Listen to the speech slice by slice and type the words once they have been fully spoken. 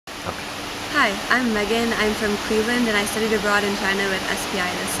Hi, I'm Megan. I'm from Cleveland and I studied abroad in China with SPI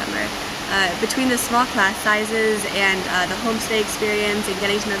this summer. Between the small class sizes and the homestay experience and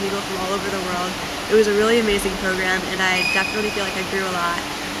getting to know people from all over the world, it was a really amazing program and I definitely feel like I grew a lot.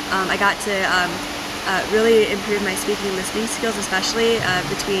 I got to really improve my speaking and listening skills, especially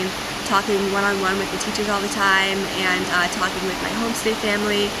between talking one-on-one with the teachers all the time and talking with my homestay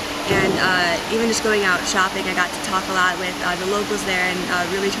family, and even just going out shopping. I got to talk a lot with the locals there and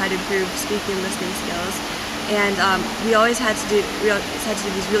really try to improve speaking and listening skills. And we always had to do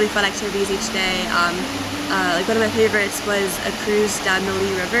these really fun activities each day. Like one of my favorites was a cruise down the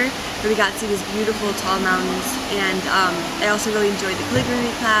Li River, where we got to see these beautiful tall mountains. And I also really enjoyed the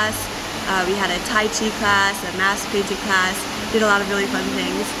calligraphy class. We had a Tai Chi class, a mask painting class, did a lot of really fun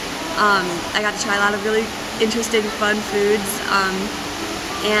things. I got to try a lot of really interesting, fun foods,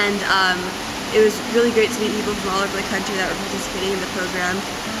 and it was really great to meet people from all over the country that were participating in the program.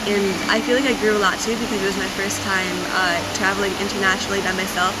 And I feel like I grew a lot too because it was my first time traveling internationally by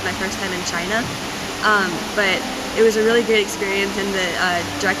myself, my first time in China. But it was a really great experience, and the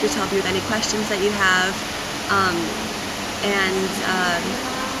directors help you with any questions that you have.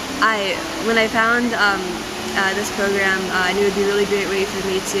 When I found this program, I knew it would be a really great way for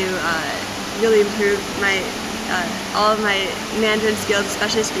me to really improve all of my Mandarin skills,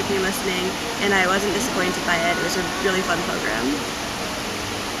 especially speaking and listening, and I wasn't disappointed by it. It was a really fun program.